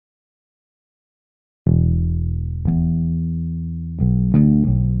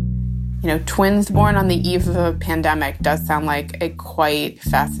Twins born on the eve of a pandemic does sound like a quite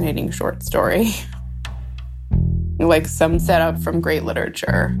fascinating short story. Like some setup from great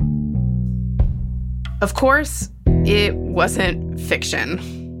literature. Of course, it wasn't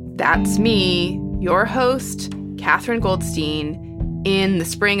fiction. That's me, your host, Katherine Goldstein, in the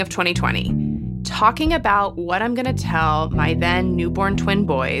spring of 2020, talking about what I'm going to tell my then newborn twin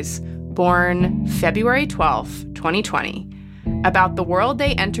boys, born February 12th, 2020, about the world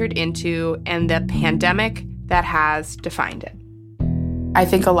they entered into and the pandemic that has defined it. I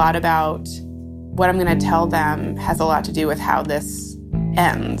think a lot about what I'm going to tell them has a lot to do with how this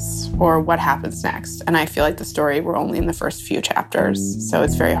ends or what happens next. And I feel like the story, we're only in the first few chapters, so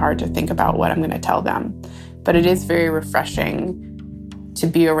it's very hard to think about what I'm going to tell them. But it is very refreshing to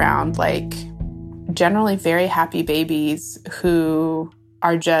be around, generally very happy babies who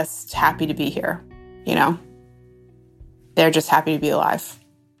are just happy to be here, They're just happy to be alive.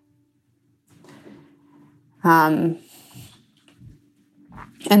 And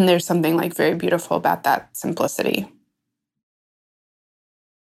there's something very beautiful about that simplicity.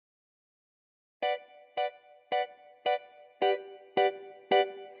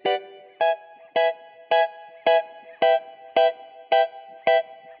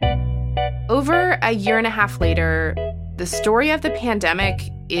 Over a year and a half later, the story of the pandemic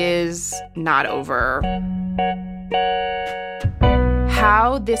is not over.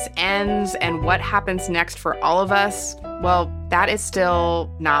 How this ends and what happens next for all of us, well, that is still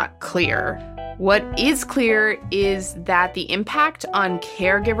not clear. What is clear is that the impact on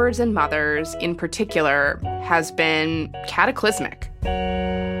caregivers and mothers in particular has been cataclysmic.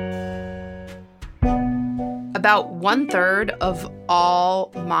 About 1/3 of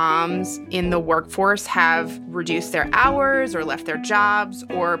all moms in the workforce have reduced their hours or left their jobs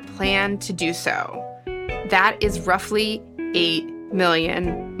or plan to do so. That is roughly 8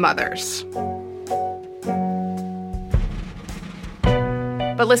 million mothers.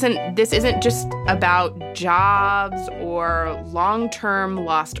 But listen, this isn't just about jobs or long-term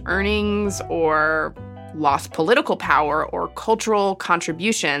lost earnings or lost political power or cultural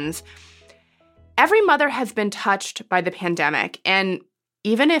contributions. Every mother has been touched by the pandemic, and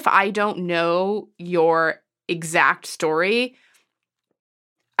even if I don't know your exact story,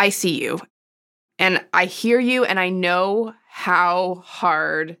 I see you, and I hear you, and I know how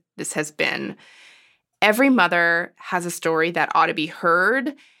hard this has been. Every mother has a story that ought to be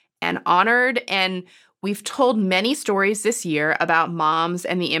heard and honored, and we've told many stories this year about moms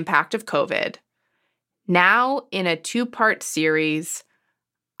and the impact of COVID. Now, in a 2-part series,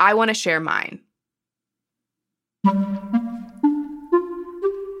 I want to share mine.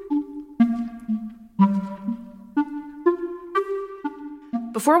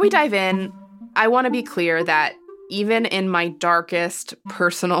 Before we dive in, I want to be clear that even in my darkest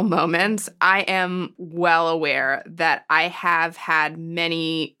personal moments, I am well aware that I have had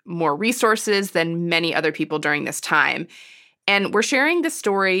many more resources than many other people during this time. And we're sharing this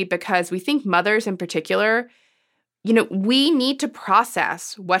story because we think mothers in particular, we need to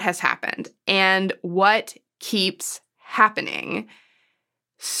process what has happened and what keeps happening.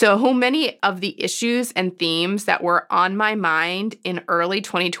 So many of the issues and themes that were on my mind in early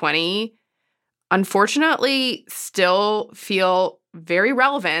 2020 unfortunately still feel very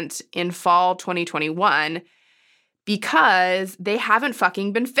relevant in fall 2021 because they haven't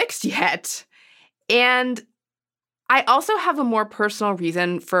fucking been fixed yet. And I also have a more personal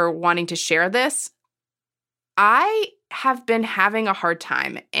reason for wanting to share this. I have been having a hard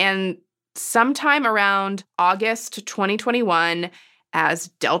time, and sometime around August 2021, as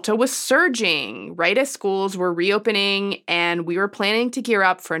Delta was surging, right as schools were reopening and we were planning to gear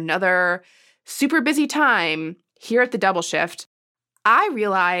up for another super busy time here at the Double Shift, I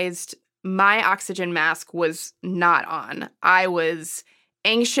realized my oxygen mask was not on. I was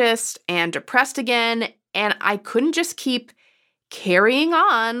anxious and depressed again, and I couldn't just keep carrying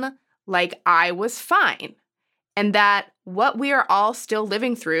on like I was fine. And that what we are all still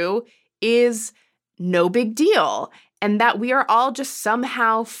living through is no big deal, and that we are all just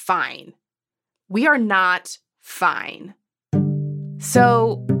somehow fine. We are not fine.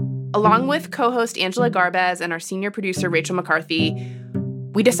 So, along with co-host Angela Garbez and our senior producer Rachel McCarthy,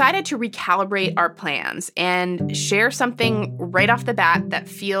 we decided to recalibrate our plans and share something right off the bat that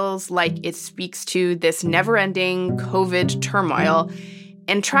feels like it speaks to this never-ending COVID turmoil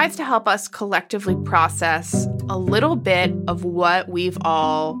and tries to help us collectively process a little bit of what we've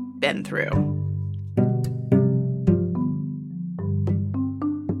all been through.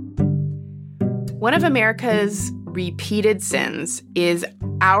 One of America's repeated sins is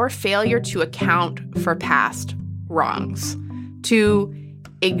our failure to account for past wrongs, to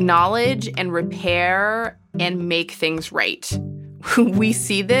acknowledge and repair and make things right. We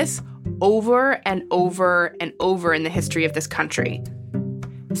see this over and over and over in the history of this country.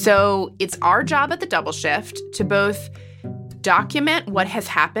 So it's our job at the Double Shift to both document what has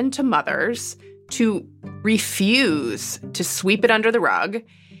happened to mothers, to refuse to sweep it under the rug,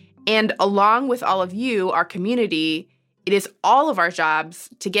 and along with all of you, our community, it is all of our jobs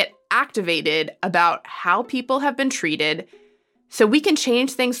to get activated about how people have been treated so we can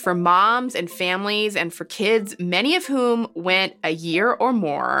change things for moms and families and for kids, many of whom went a year or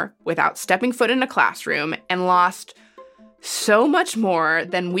more without stepping foot in a classroom and lost so much more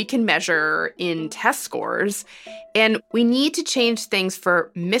than we can measure in test scores. And we need to change things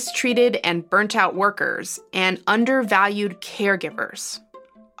for mistreated and burnt out workers and undervalued caregivers.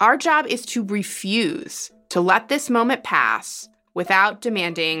 Our job is to refuse to let this moment pass without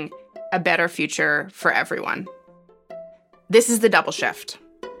demanding a better future for everyone. This is the Double Shift.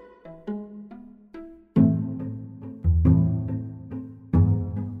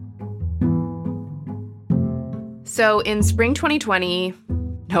 So in spring 2020,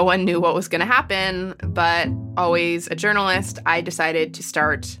 no one knew what was going to happen, but always a journalist, I decided to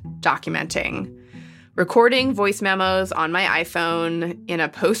start documenting. Recording voice memos on my iPhone in a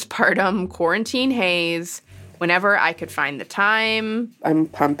postpartum quarantine haze whenever I could find the time. I'm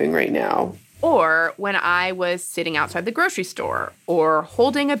pumping right now. Or when I was sitting outside the grocery store or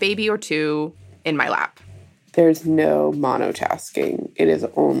holding a baby or two in my lap. There's no monotasking. It is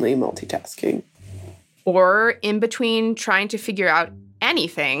only multitasking. Or in between trying to figure out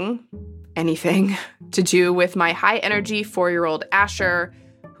anything to do with my high-energy 4-year-old Asher,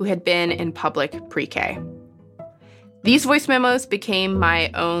 who had been in public pre-K. These voice memos became my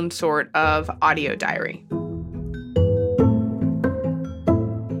own sort of audio diary.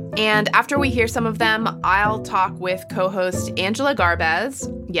 And after we hear some of them, I'll talk with co-host Angela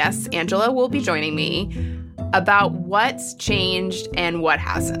Garbez, yes, Angela will be joining me, about what's changed and what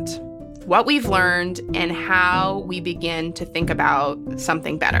hasn't, what we've learned, and how we begin to think about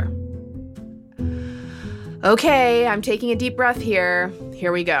something better. Okay, I'm taking a deep breath here.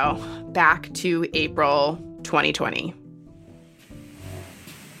 Here we go. Back to April 2020.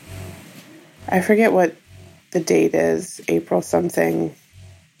 I forget what the date is, April something.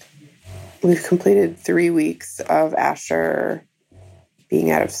 We've completed 3 weeks of Asher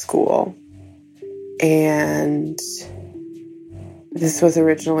being out of school. And this was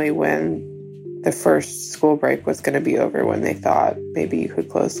originally when the first school break was going to be over, when they thought maybe you could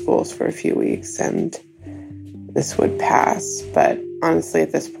close schools for a few weeks and this would pass. But honestly,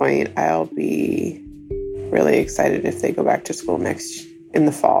 at this point, I'll be really excited if they go back to school in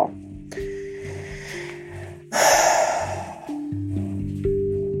the fall.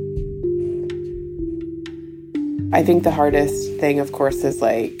 I think the hardest thing, of course, is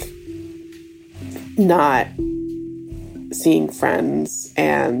not seeing friends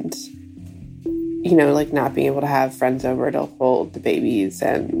and, not being able to have friends over to hold the babies,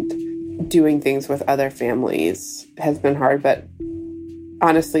 and doing things with other families has been hard. But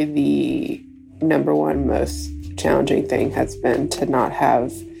honestly, the number one most challenging thing has been to not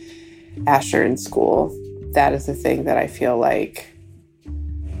have Asher in school. That is the thing that I feel like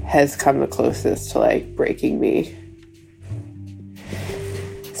has come the closest to breaking me.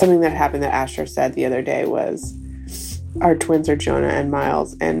 Something that happened that Asher said the other day was, our twins are Jonah and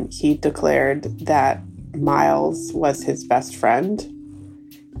Miles, and he declared that Miles was his best friend.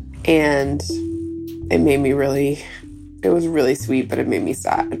 And it was really sweet, but it made me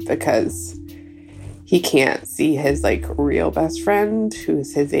sad because he can't see his real best friend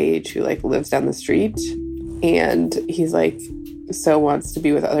who's his age, who lives down the street. And he's so wants to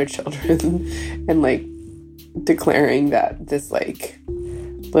be with other children and declaring that this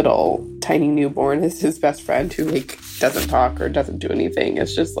little tiny newborn is his best friend who doesn't talk or doesn't do anything.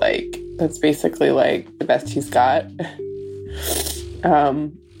 It's just that's basically the best he's got.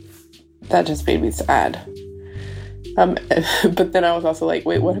 That just made me sad. But then I was also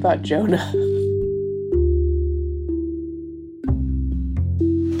wait, what about Jonah?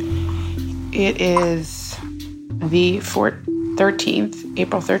 It is the 13th,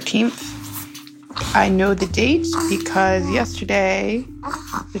 April 13th. I know the date because yesterday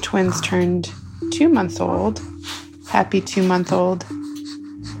the twins turned 2 months old. Happy 2-month-old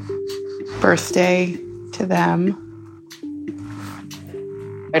birthday to them.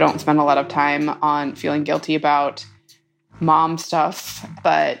 I don't spend a lot of time on feeling guilty about mom stuff,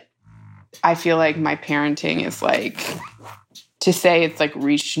 but I feel like my parenting is to say it's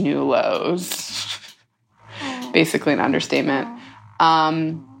reached new lows. Basically an understatement.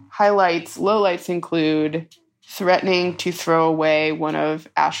 Lowlights include threatening to throw away one of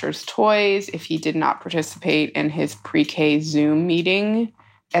Asher's toys if he did not participate in his pre-K Zoom meeting,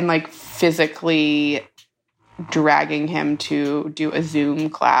 and like physically dragging him to do a Zoom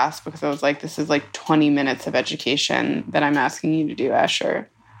class because I was like, this is like 20 minutes of education that I'm asking you to do, Asher.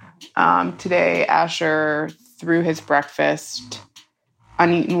 Today, Asher threw his breakfast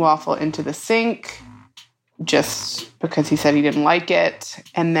uneaten waffle into the sink just because he said he didn't like it.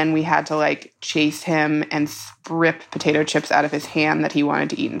 And then we had to like chase him and rip potato chips out of his hand that he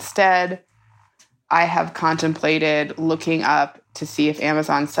wanted to eat instead. I have contemplated looking up to see if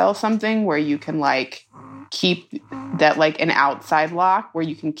Amazon sells something where you can like keep that, like an outside lock where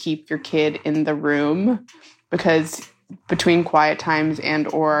you can keep your kid in the room, because between quiet times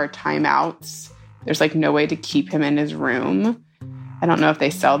and or timeouts, there's like no way to keep him in his room. I don't know if they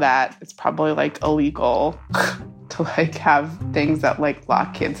sell that. It's probably like illegal to like have things that like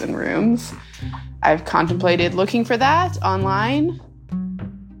lock kids in rooms. I've contemplated looking for that online.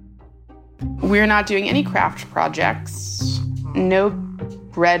 We're not doing any craft projects, no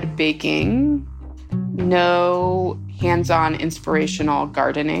bread baking, no hands-on inspirational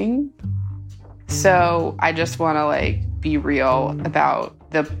gardening. So I just want to like be real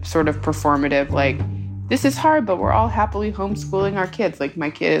about the sort of performative, like, this is hard, but we're all happily homeschooling our kids. Like, my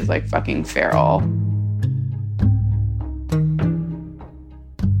kid is like fucking feral.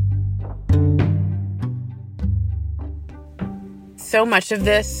 So much of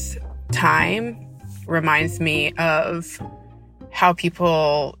this time reminds me of how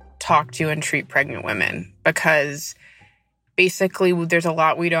people talk to and treat pregnant women, because basically there's a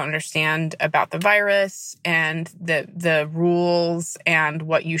lot we don't understand about the virus and the rules and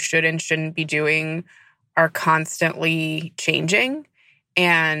what you should and shouldn't be doing are constantly changing.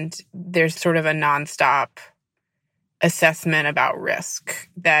 And there's sort of a nonstop assessment about risk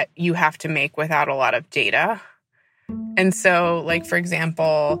that you have to make without a lot of data. And so, like, for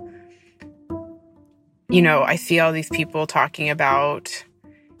example, you know, I see all these people talking about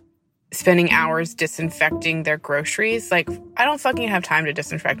spending hours disinfecting their groceries. Like, I don't fucking have time to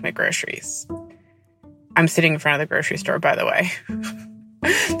disinfect my groceries. I'm sitting in front of the grocery store, by the way.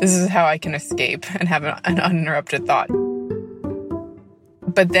 This is how I can escape and have an uninterrupted thought.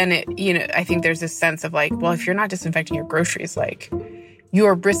 But then I think there's this sense of like, well, if you're not disinfecting your groceries, like, you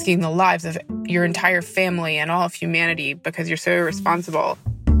are risking the lives of your entire family and all of humanity because you're so irresponsible.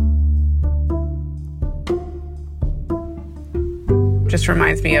 Just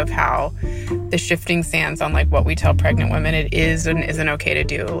reminds me of how the shifting sands on like what we tell pregnant women it is and isn't okay to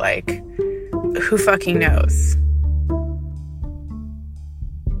do. Like, who fucking knows?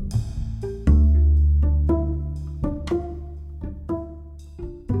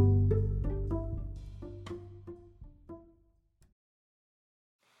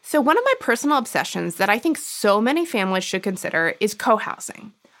 So one of my personal obsessions that I think so many families should consider is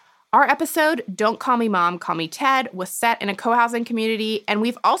co-housing. Our episode, Don't Call Me Mom, Call Me Ted, was set in a co-housing community, and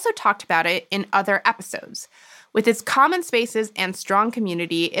we've also talked about it in other episodes. With its common spaces and strong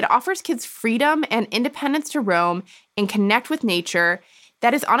community, it offers kids freedom and independence to roam and connect with nature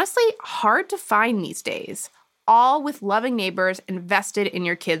that is honestly hard to find these days, all with loving neighbors invested in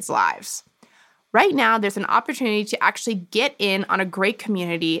your kids' lives. Right now, there's an opportunity to actually get in on a great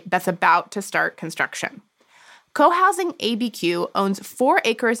community that's about to start construction. Co-housing ABQ owns 4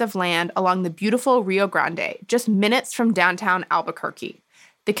 acres of land along the beautiful Rio Grande, just minutes from downtown Albuquerque.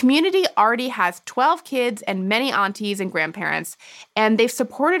 The community already has 12 kids and many aunties and grandparents, and they've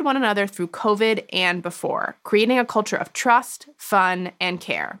supported one another through COVID and before, creating a culture of trust, fun, and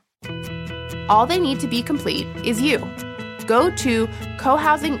care. All they need to be complete is you. Go to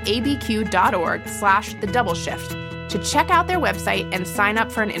cohousingabq.org/thedoubleshift to check out their website and sign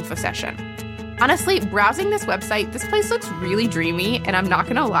up for an info session. Honestly, browsing this website, this place looks really dreamy, and I'm not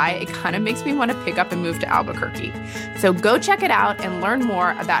gonna lie, it kind of makes me want to pick up and move to Albuquerque. So go check it out and learn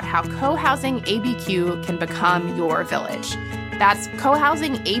more about how Co-Housing ABQ can become your village. That's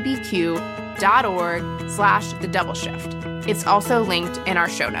cohousingabq.org/thedoubleshift. It's also linked in our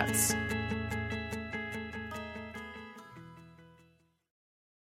show notes.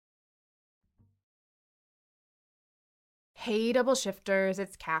 Hey, Double Shifters,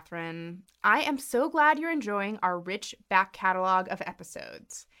 it's Catherine. I am so glad you're enjoying our rich back catalog of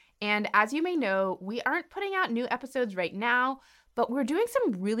episodes. And as you may know, we aren't putting out new episodes right now, but we're doing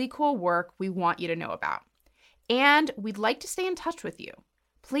some really cool work we want you to know about. And we'd like to stay in touch with you.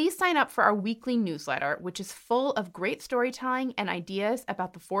 Please sign up for our weekly newsletter, which is full of great storytelling and ideas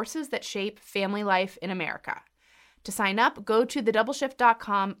about the forces that shape family life in America. To sign up, go to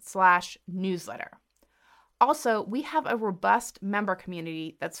thedoubleshift.com/newsletter. Also, we have a robust member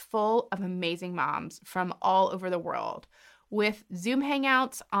community that's full of amazing moms from all over the world, with Zoom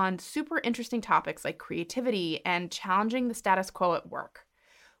hangouts on super interesting topics like creativity and challenging the status quo at work.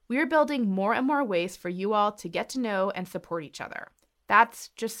 We're building more and more ways for you all to get to know and support each other. That's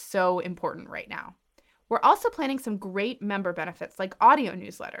just so important right now. We're also planning some great member benefits like audio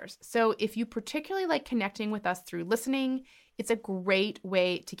newsletters. So if you particularly like connecting with us through listening, it's a great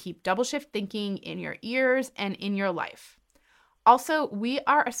way to keep Double Shift thinking in your ears and in your life. Also, we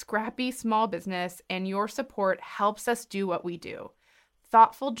are a scrappy small business, and your support helps us do what we do.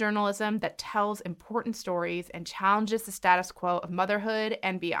 Thoughtful journalism that tells important stories and challenges the status quo of motherhood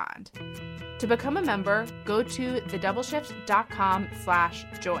and beyond. To become a member, go to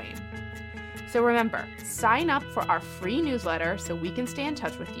thedoubleshift.com/join. So remember, sign up for our free newsletter so we can stay in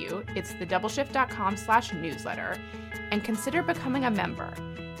touch with you. It's thedoubleshift.com/newsletter. And consider becoming a member.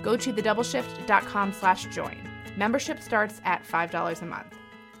 Go to thedoubleshift.com/join. Membership starts at $5 a month.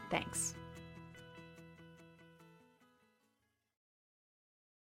 Thanks.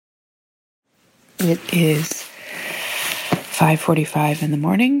 It is 5:45 in the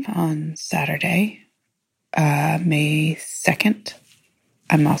morning on Saturday, May 2nd.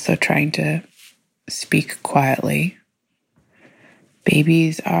 I'm also trying to speak quietly.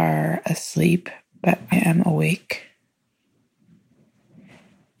 Babies are asleep, but I am awake.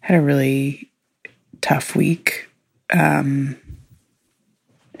 Had a really tough week.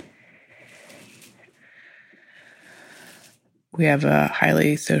 We have a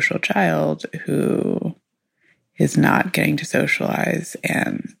highly social child who is not getting to socialize,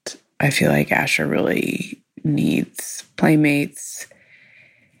 and I feel like Asher really needs playmates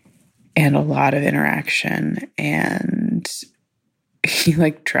and a lot of interaction, and he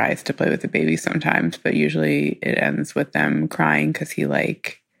tries to play with the baby sometimes, but usually it ends with them crying because he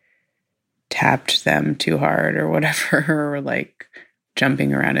tapped them too hard or whatever, or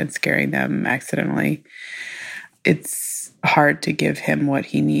jumping around and scaring them accidentally. It's hard to give him what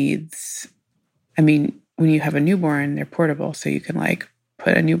he needs. I mean, when you have a newborn, they're portable, so you can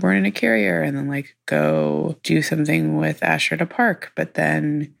put a newborn in a carrier and then go do something with Asher at a park, but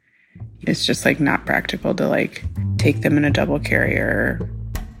then it's just not practical to take them in a double carrier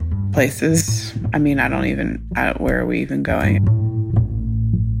places. I mean, where are we even going?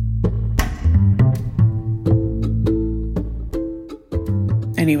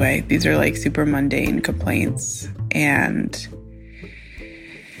 Anyway, these are super mundane complaints, and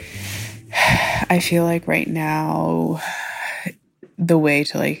I feel right now the way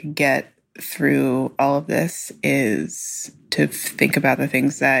to get through all of this is to think about the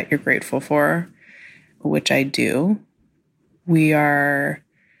things that you're grateful for, which I do. We are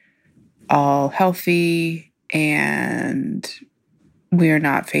all healthy, and we are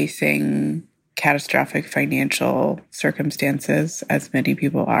not facing catastrophic financial circumstances, as many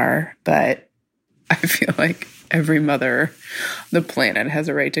people are. But I feel every mother on the planet has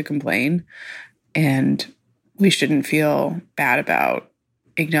a right to complain, and we shouldn't feel bad about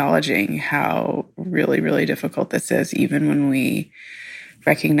acknowledging how really, really difficult this is, even when we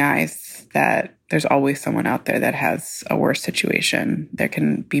recognize that there's always someone out there that has a worse situation. There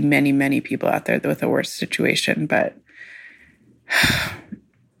can be many, many people out there with a worse situation, but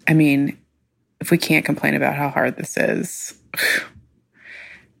I mean, if we can't complain about how hard this is,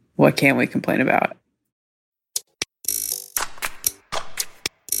 what can we complain about?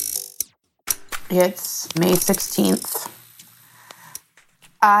 It's May 16th.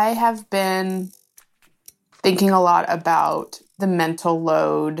 I have been thinking a lot about the mental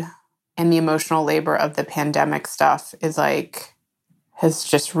load and the emotional labor of the pandemic stuff has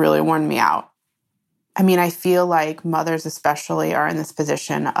just really worn me out. I mean, I feel mothers especially are in this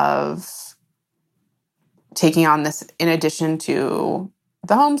position of taking on this in addition to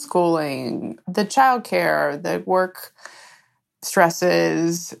the homeschooling, the childcare, the work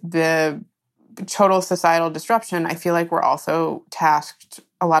stresses, the total societal disruption. I feel we're also tasked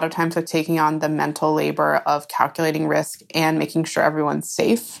a lot of times with taking on the mental labor of calculating risk and making sure everyone's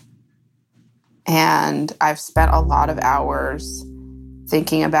safe. And I've spent a lot of hours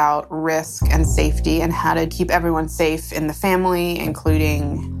thinking about risk and safety and how to keep everyone safe in the family,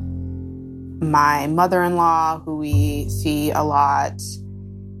 including my mother-in-law, who we see a lot,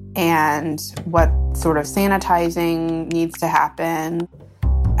 and what sort of sanitizing needs to happen,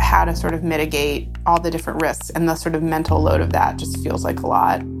 how to sort of mitigate all the different risks, and the sort of mental load of that just feels like a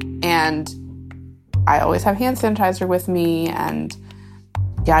lot. And I always have hand sanitizer with me and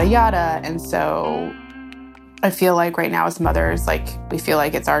yada yada. And so I feel right now as mothers, we feel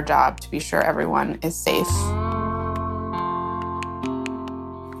it's our job to be sure everyone is safe.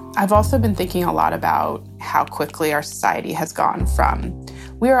 I've also been thinking a lot about how quickly our society has gone from,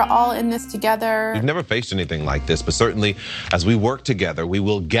 we are all in this together. We've never faced anything like this, but certainly as we work together, we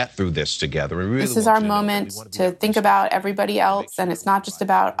will get through this together. This is our moment to think about everybody else, and it's not just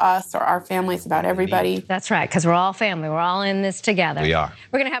about us or our family, it's about everybody. That's right, because we're all family. We're all in this together. We are.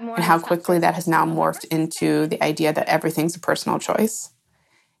 We're going to have more. And how quickly that has now morphed into the idea that everything's a personal choice.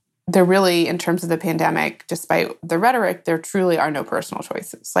 There really, in terms of the pandemic, despite the rhetoric, there truly are no personal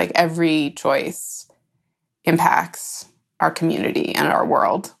choices. Like, every choice impacts our community and our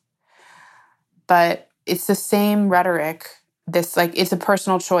world. But it's the same rhetoric. It's a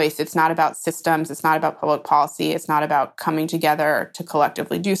personal choice. It's not about systems. It's not about public policy. It's not about coming together to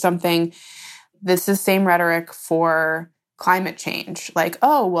collectively do something. This is the same rhetoric for climate change. Like,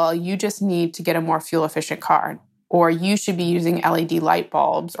 oh, well, you just need to get a more fuel-efficient car. Or you should be using LED light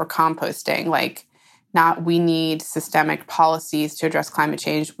bulbs or composting. Like, not we need systemic policies to address climate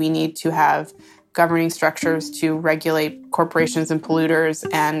change. We need to have governing structures to regulate corporations and polluters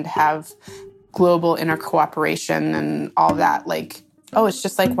and have global intercooperation and all that. Like, oh, it's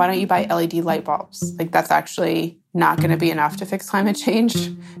just like, why don't you buy LED light bulbs? Like, that's actually not going to be enough to fix climate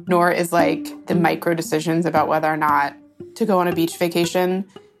change, nor is like the micro decisions about whether or not to go on a beach vacation.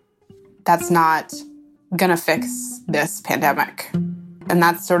 That's not going to fix this pandemic. And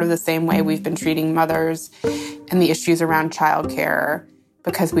that's sort of the same way we've been treating mothers and the issues around childcare,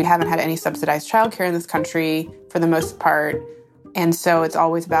 because we haven't had any subsidized childcare in this country for the most part. And so it's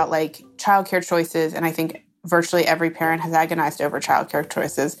always about like childcare choices. And I think virtually every parent has agonized over childcare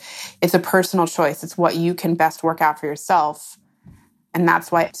choices. It's a personal choice. It's what you can best work out for yourself. And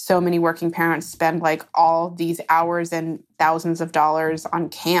that's why so many working parents spend like all these hours and thousands of dollars on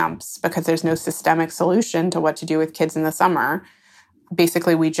camps, because there's no systemic solution to what to do with kids in the summer.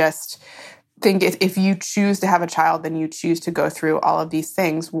 Basically, we just think if you choose to have a child, then you choose to go through all of these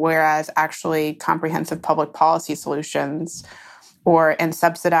things, whereas actually comprehensive public policy solutions and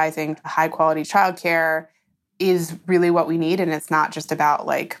subsidizing high-quality childcare is really what we need, and it's not just about,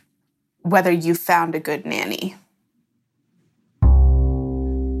 like, whether you found a good nanny.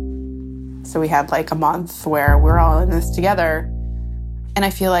 So we had, like, a month where we're all in this together, and I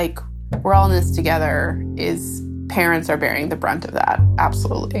feel like we're all in this together is parents are bearing the brunt of that,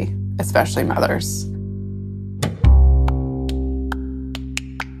 absolutely. Especially mothers.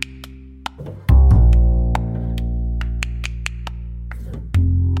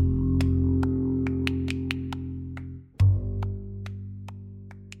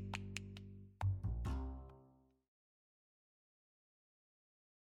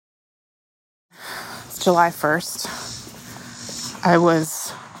 It's July 1st. I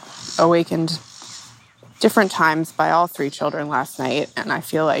was awakened different times by all three children last night, and I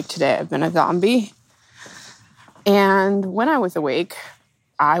feel like today I've been a zombie. And when I was awake,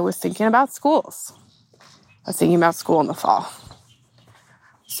 I was thinking about schools. I was thinking about school in the fall.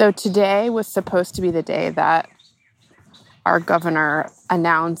 So today was supposed to be the day that our governor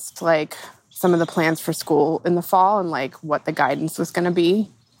announced like some of the plans for school in the fall and like what the guidance was going to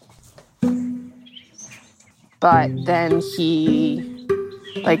be. But then he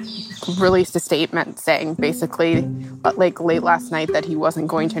released a statement saying basically like late last night that he wasn't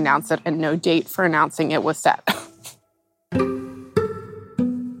going to announce it and no date for announcing it was set.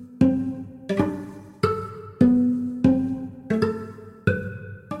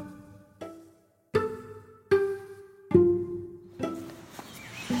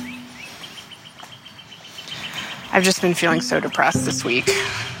 I've just been feeling so depressed this week.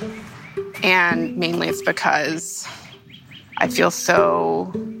 And mainly it's because I feel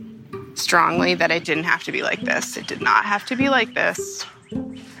so strongly that it didn't have to be like this. It did not have to be like this.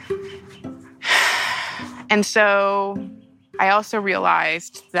 And so I also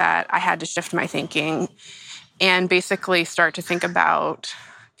realized that I had to shift my thinking and basically start to think about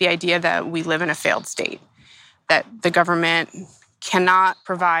the idea that we live in a failed state, that the government cannot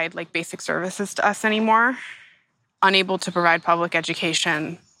provide like basic services to us anymore, unable to provide public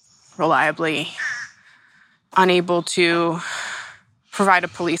education reliably, unable to provide a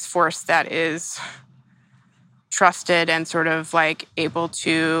police force that is trusted and sort of like able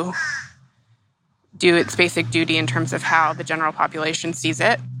to do its basic duty in terms of how the general population sees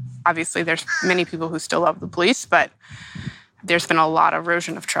it. Obviously, there's many people who still love the police, but there's been a lot of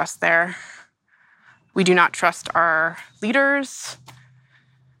erosion of trust there. We do not trust our leaders.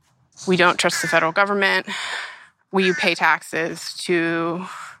 We don't trust the federal government. We pay taxes to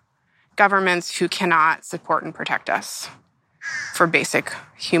governments who cannot support and protect us for basic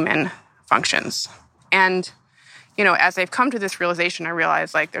human functions. And, you know, as I've come to this realization, I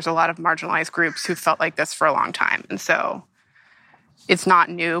realize like there's a lot of marginalized groups who felt like this for a long time. And so it's not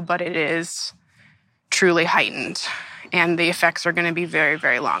new, but it is truly heightened, and the effects are going to be very,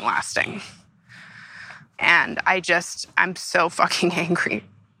 very long lasting. And I'm so fucking angry.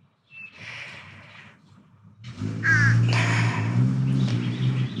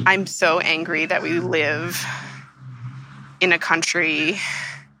 I'm so angry that we live in a country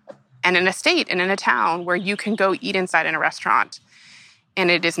and in a state and in a town where you can go eat inside in a restaurant and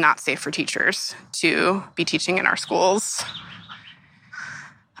it is not safe for teachers to be teaching in our schools.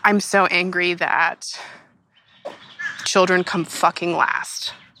 I'm so angry that children come fucking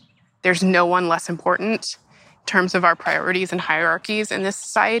last. There's no one less important in terms of our priorities and hierarchies in this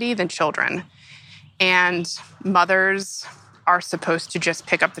society than children. And mothers are supposed to just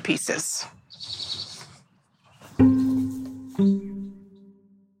pick up the pieces.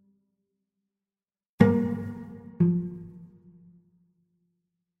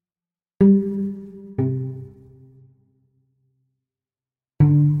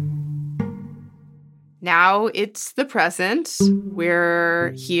 Now it's the present.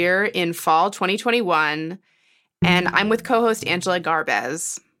 We're here in fall 2021, and I'm with co-host Angela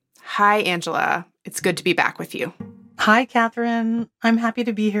Garbez. Hi, Angela. It's good to be back with you. Hi, Catherine. I'm happy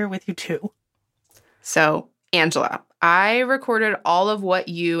to be here with you, too. So, Angela, I recorded all of what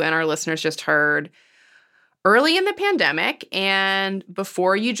you and our listeners just heard early in the pandemic and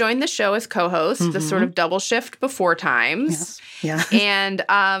before you joined the show as co-host, the sort of double shift before times. Yeah. And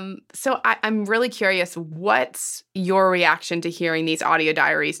so I'm really curious, what's your reaction to hearing these audio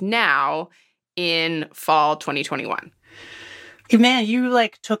diaries now in fall 2021? Man, you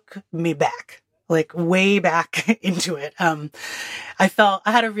took me back, way back into it. I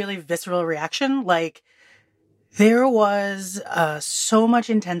had a really visceral reaction. There was so much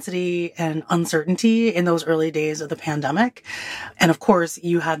intensity and uncertainty in those early days of the pandemic. And of course,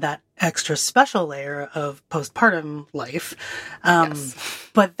 you had that extra special layer of postpartum life. Yes.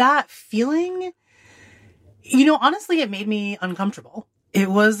 But that feeling, honestly, it made me uncomfortable. It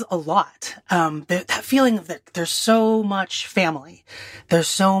was a lot. That feeling of that there's so much family. There's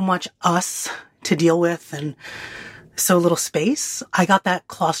so much us to deal with and so little space. I got that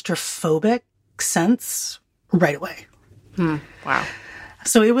claustrophobic sense right away. Wow.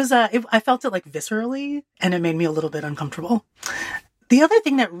 So it was, I felt it viscerally, and it made me a little bit uncomfortable. The other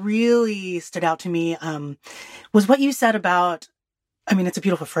thing that really stood out to me was what you said about, it's a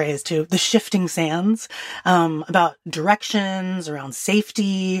beautiful phrase too, the shifting sands, about directions, around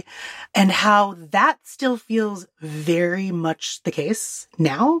safety, and how that still feels very much the case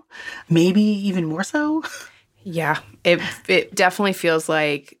now, maybe even more so. Yeah, it definitely feels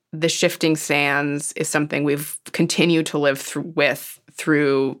like the shifting sands is something we've continued to live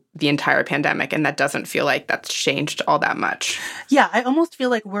through the entire pandemic, and that doesn't feel like that's changed all that much. Yeah, I almost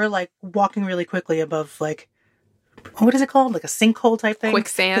feel like we're walking really quickly above what is it called? A sinkhole type thing?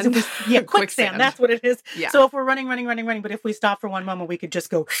 Quicksand? Quicksand. That's what it is. Yeah. So if we're running, but if we stop for one moment, we could just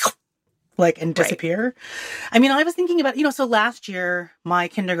go and disappear. Right. I was thinking about, so last year, my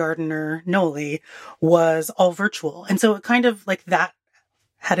kindergartner, Noli, was all virtual. And so it kind of that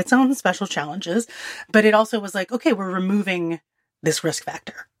had its own special challenges, but it also was okay, we're removing this risk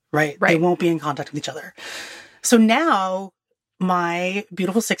factor, right? They won't be in contact with each other. So now my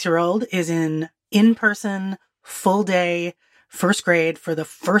beautiful 6-year-old is in-person, full day, first grade for the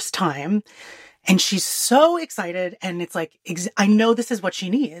first time. And she's so excited. And it's I know this is what she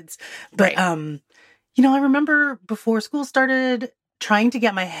needs. But, I remember before school started trying to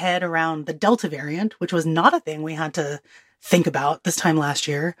get my head around the Delta variant, which was not a thing we had to think about this time last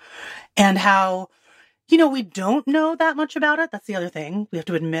year, and how, we don't know that much about it. That's the other thing. We have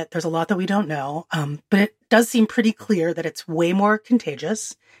to admit there's a lot that we don't know. But it does seem pretty clear that it's way more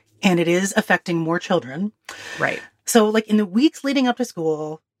contagious and it is affecting more children. Right. So in the weeks leading up to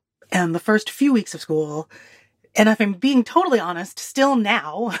school and the first few weeks of school, and if I'm being totally honest, still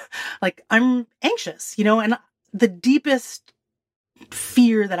now, I'm anxious, and the deepest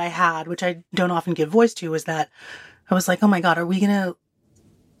fear that I had, which I don't often give voice to, is that I was oh my God, are we going to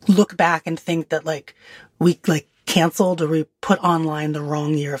look back and think that we canceled or we put online the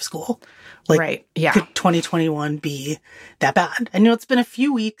wrong year of school? Right. Yeah. Could 2021 be that bad? I know it's been a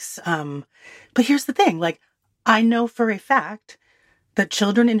few weeks. But here's the thing, I know for a fact that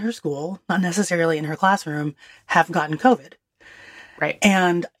children in her school, not necessarily in her classroom, have gotten COVID. Right.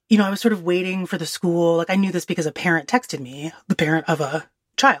 And, I was sort of waiting for the school. I knew this because a parent texted me, the parent of a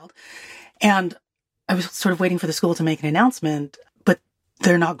child. And I was sort of waiting for the school to make an announcement, but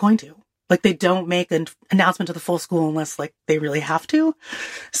they're not going to. They don't make an announcement to the full school unless they really have to.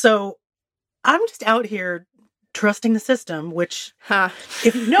 So I'm just out here trusting the system, which,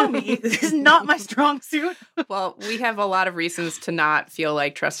 if you know me, this is not my strong suit. Well, we have a lot of reasons to not feel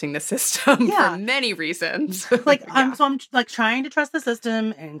like trusting the system for many reasons. Like, I'm like trying to trust the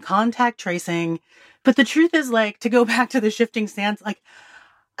system and contact tracing. But the truth is, like, to go back to the shifting stance, like,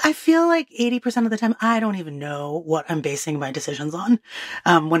 I feel like 80% of the time, I don't even know what I'm basing my decisions on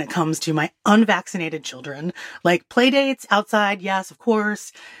when it comes to my unvaccinated children. Like, play dates outside, yes, of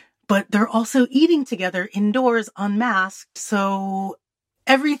course. But they're also eating together indoors unmasked. So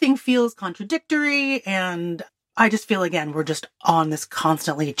everything feels contradictory. And I just feel, again, we're just on this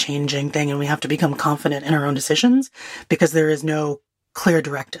constantly changing thing and we have to become confident in our own decisions because there is no clear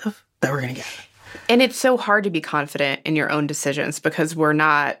directive that we're going to get. And it's so hard to be confident in your own decisions because we're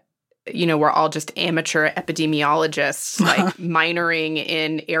not, we're all just amateur epidemiologists, like minoring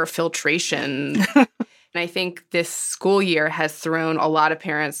in air filtration. And I think this school year has thrown a lot of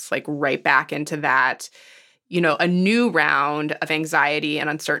parents like right back into that, a new round of anxiety and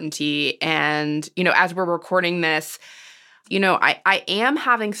uncertainty. And, as we're recording this, I am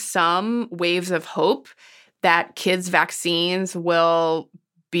having some waves of hope that kids' vaccines will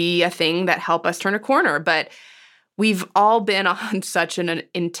be a thing that help us turn a corner. But we've all been on such an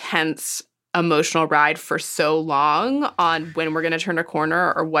intense emotional ride for so long on when we're going to turn a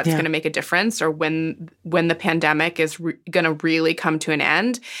corner or what's going to make a difference or when the pandemic is going to really come to an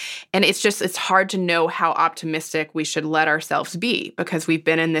end. And it's hard to know how optimistic we should let ourselves be because we've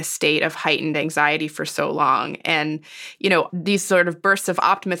been in this state of heightened anxiety for so long. And, these sort of bursts of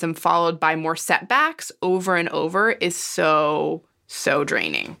optimism followed by more setbacks over and over is so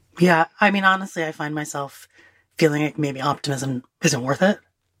draining. Yeah. I mean, honestly, I find myself feeling like maybe optimism isn't worth it.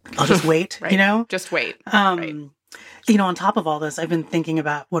 I'll just wait, right. Just wait. Right. On top of all this, I've been thinking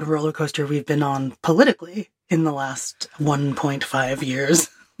about what a roller coaster we've been on politically in the last 1.5 years.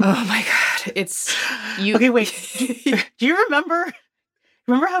 Oh my God. It's you. Okay, wait. Do you remember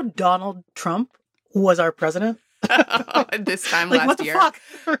how Donald Trump was our president? This time like, last year. What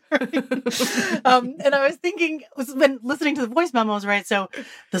the fuck? And I was thinking, when listening to the voice memos, right? So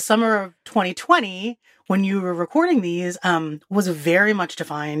the summer of 2020, when you were recording these, was very much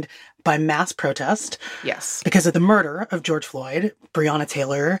defined by mass protest. Yes. Because of the murder of George Floyd, Breonna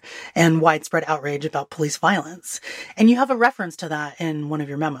Taylor, and widespread outrage about police violence. And you have a reference to that in one of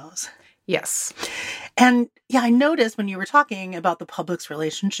your memos. Yes. And I noticed when you were talking about the public's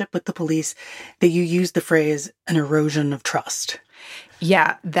relationship with the police that you used the phrase an erosion of trust.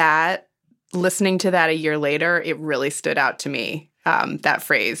 Yeah, listening to that a year later, it really stood out to me. That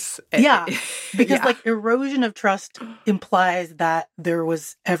phrase. Yeah, because like erosion of trust implies that there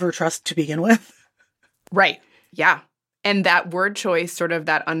was ever trust to begin with. Right. Yeah. And that word choice, sort of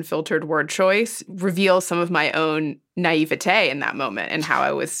that unfiltered word choice, reveals some of my own naivete in that moment and how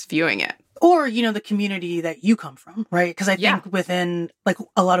I was viewing it. Or, the community that you come from, right? Because I think within, like,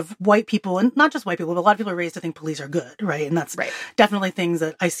 a lot of white people, and not just white people, but a lot of people are raised to think police are good, right? And that's definitely things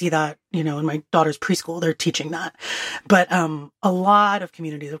that I see that, in my daughter's preschool, they're teaching that. But a lot of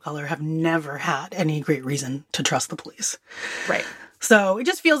communities of color have never had any great reason to trust the police. Right. So it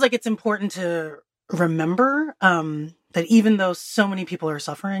just feels like it's important to remember that even though so many people are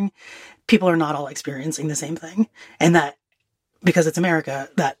suffering, people are not all experiencing the same thing. And that, because it's America,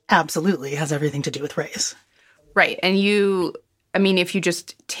 that absolutely has everything to do with race. Right. And if you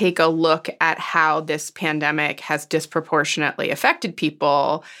just take a look at how this pandemic has disproportionately affected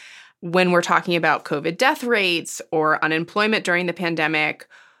people, when we're talking about COVID death rates or unemployment during the pandemic,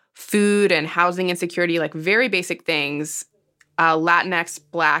 food and housing insecurity, like very basic things, Latinx,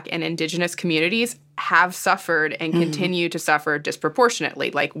 Black, and Indigenous communities have suffered and continue to suffer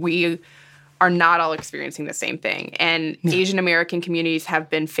disproportionately. Like we are not all experiencing the same thing. And Asian American communities have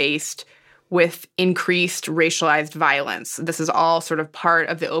been faced with increased racialized violence. This is all sort of part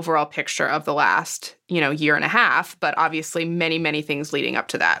of the overall picture of the last, year and a half, but obviously many, many things leading up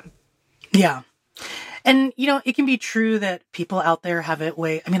to that. Yeah. And, it can be true that people out there have it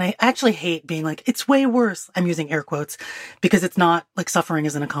I actually hate being like, it's way worse. I'm using air quotes because it's not like suffering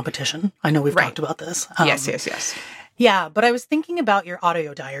isn't a competition. I know we've talked about this. Yes. Yeah. But I was thinking about your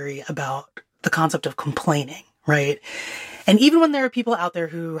audio diary about the concept of complaining, right? And even when there are people out there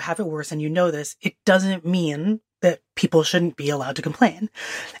who have it worse, and this, it doesn't mean that people shouldn't be allowed to complain.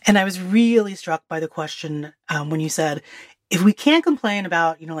 And I was really struck by the question when you said, if we can't complain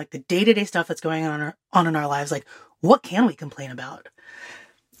about, like the day-to-day stuff that's going on in our lives, like what can we complain about?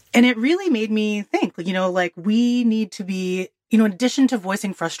 And it really made me think, like we need to be in addition to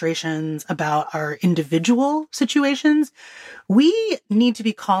voicing frustrations about our individual situations, we need to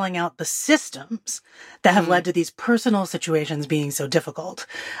be calling out the systems that have led to these personal situations being so difficult.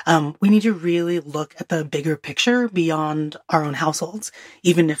 We need to really look at the bigger picture beyond our own households,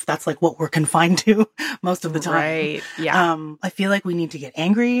 even if that's like what we're confined to most of the time. Right. Yeah. I feel like we need to get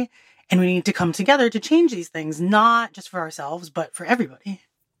angry and we need to come together to change these things, not just for ourselves, but for everybody.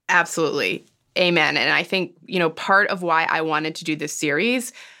 Absolutely. Amen. And I think, part of why I wanted to do this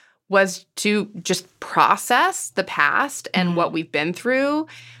series was to just process the past and what we've been through,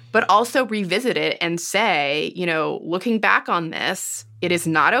 but also revisit it and say, looking back on this, it is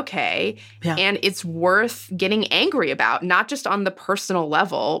not okay. Yeah. And it's worth getting angry about, not just on the personal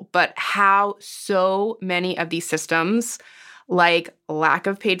level, but how so many of these systems, like lack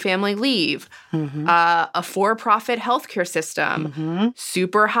of paid family leave, a for-profit healthcare system,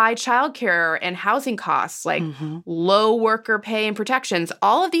 super high childcare and housing costs, like low worker pay and protections,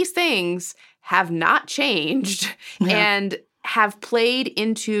 all of these things have not changed and have played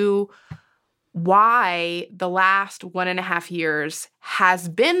into why the last 1.5 years has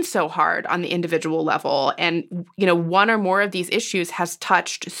been so hard on the individual level. And, one or more of these issues has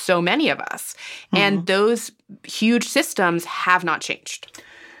touched so many of us. And those huge systems have not changed.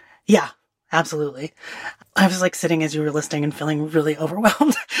 Yeah, absolutely. I was like sitting as you were listening and feeling really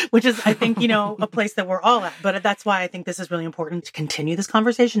overwhelmed, which is, I think, a place that we're all at. But that's why I think this is really important to continue this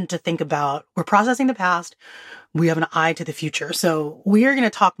conversation, to think about, we're processing the past. We have an eye to the future. So we are going to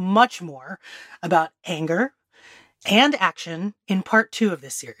talk much more about anger and action in part 2 of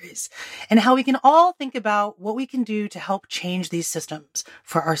this series, and how we can all think about what we can do to help change these systems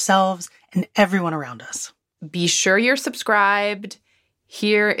for ourselves and everyone around us. Be sure you're subscribed.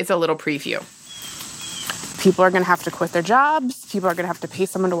 Here is a little preview. People are going to have to quit their jobs. People are going to have to pay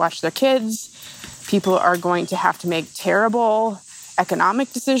someone to watch their kids. People are going to have to make terrible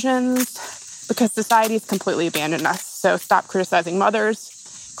economic decisions because society has completely abandoned us. So stop criticizing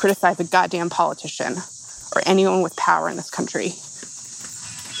mothers, criticize a goddamn politician or anyone with power in this country.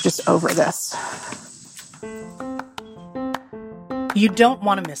 Just over this. You don't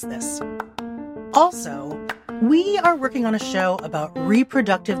want to miss this. Also, we are working on a show about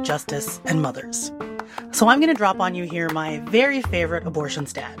reproductive justice and mothers. So I'm going to drop on you here my very favorite abortion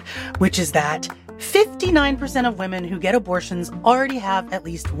stat, which is that 59% of women who get abortions already have at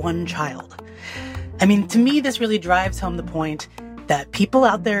least one child. I mean, to me, this really drives home the point that people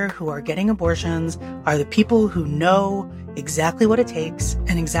out there who are getting abortions are the people who know exactly what it takes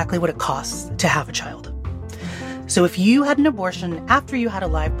and exactly what it costs to have a child. So if you had an abortion after you had a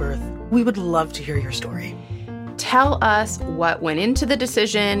live birth, we would love to hear your story. Tell us what went into the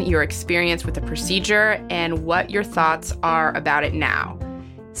decision, your experience with the procedure, and what your thoughts are about it now.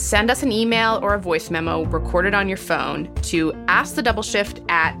 Send us an email or a voice memo recorded on your phone to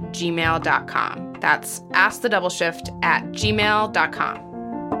askthedoubleshift@gmail.com. That's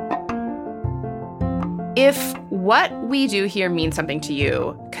askthedoubleshift@gmail.com. If what we do here means something to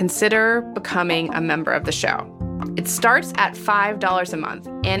you, consider becoming a member of the show. It starts at $5 a month,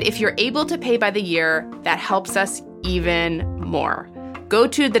 and if you're able to pay by the year, that helps us even more. Go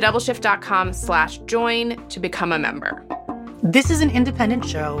to thedoubleshift.com/join to become a member. This is an independent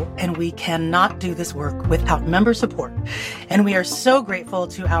show, and we cannot do this work without member support. And we are so grateful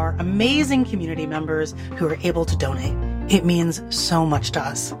to our amazing community members who are able to donate. It means so much to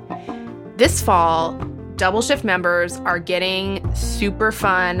us. This fall, Double Shift members are getting super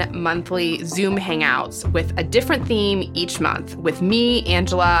fun monthly Zoom hangouts with a different theme each month with me,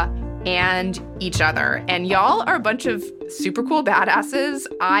 Angela, and each other. And y'all are a bunch of super cool badasses.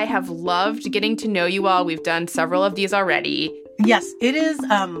 I have loved getting to know you all. We've done several of these already. Yes, it is.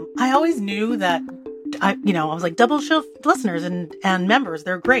 I always knew that, I was like, Double Shift listeners and members,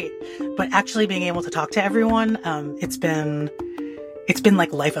 they're great. But actually being able to talk to everyone, it's been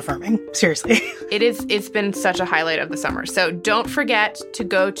like life affirming. Seriously. It's been such a highlight of the summer. So don't forget to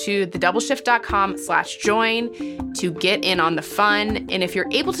go to thedoubleshift.com/join to get in on the fun. And if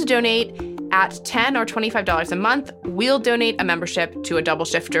you're able to donate at $10 or $25 a month, we'll donate a membership to a double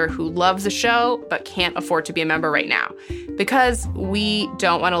shifter who loves the show but can't afford to be a member right now, because we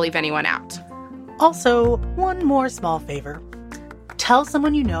don't want to leave anyone out. Also, one more small favor. Tell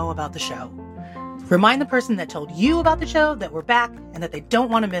someone you know about the show. Remind the person that told you about the show that we're back and that they don't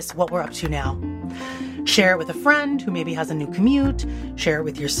want to miss what we're up to now. Share it with a friend who maybe has a new commute. Share it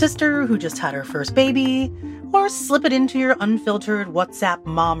with your sister who just had her first baby. Or slip it into your unfiltered WhatsApp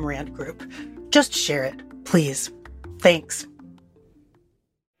mom rant group. Just share it, please. Thanks.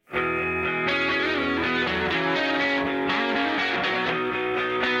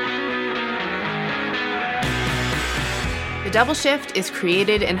 The The Double Shift is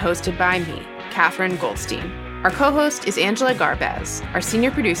created and hosted by me, Katherine Goldstein. Our co-host is Angela Garbez. Our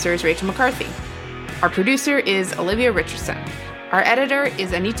senior producer is Rachel McCarthy. Our producer is Olivia Richardson. Our editor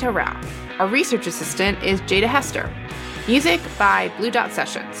is Anita Rao. Our research assistant is Jada Hester. Music by Blue Dot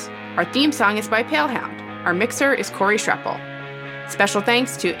Sessions. Our theme song is by Palehound. Our mixer is Corey Schreppel. Special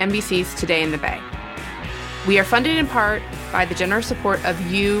thanks to NBC's Today in the Bay. We are funded in part by the generous support of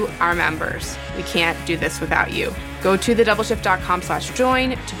you, our members. We can't do this without you. Go to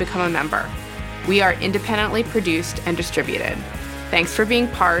thedoubleshift.com/join to become a member. We are independently produced and distributed. Thanks for being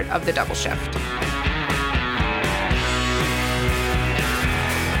part of The Double Shift.